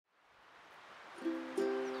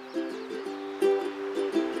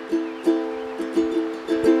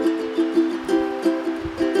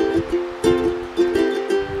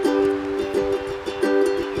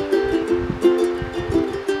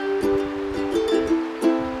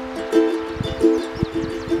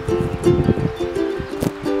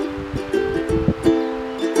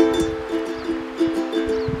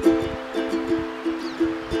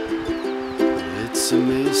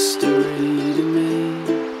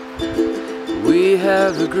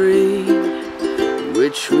have agreed,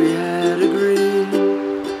 which we had agreed.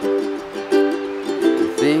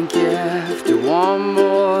 You think you have to want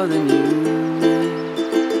more than you need.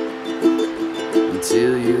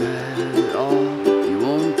 Until you have it all, you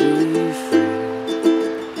won't be free.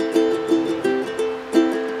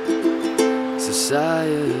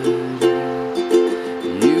 Society,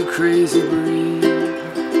 you crazy breed,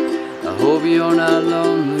 I hope you're not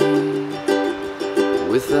lonely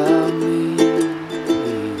without me.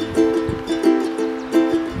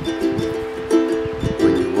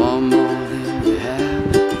 When you want more than you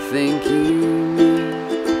have, you think you need.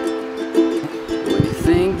 When you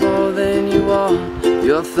think more than you want,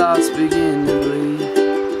 your thoughts begin to bleed.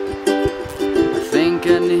 I think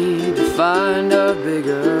I need to find a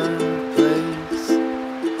bigger place.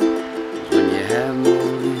 When you have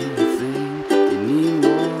more than you think, you need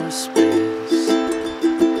more space.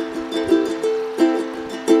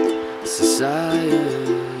 Society,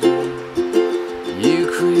 you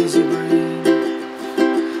crazy breed,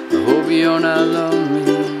 I hope you're not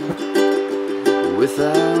lonely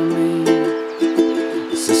without me.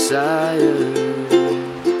 Society,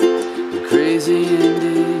 you're crazy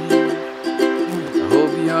indeed, I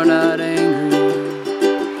hope you're not angry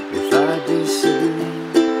if I disagree.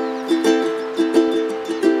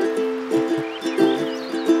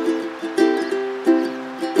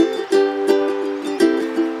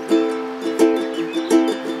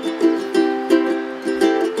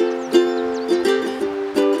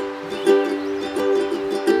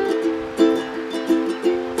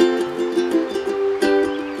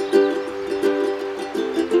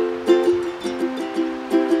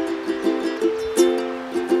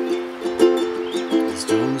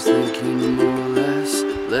 Thinking more,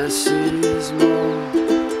 less is more.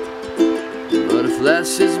 But if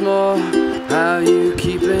less is more, how you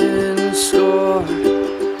keeping score?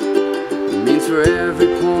 It means for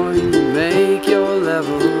every point you make, your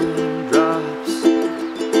level drops.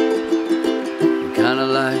 You're kinda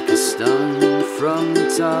like a stun from the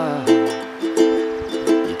top.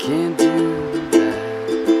 You can't do that.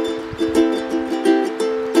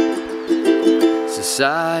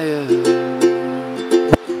 Society,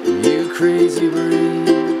 crazy breed,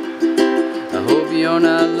 I hope you're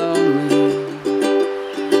not lonely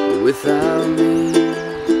without me.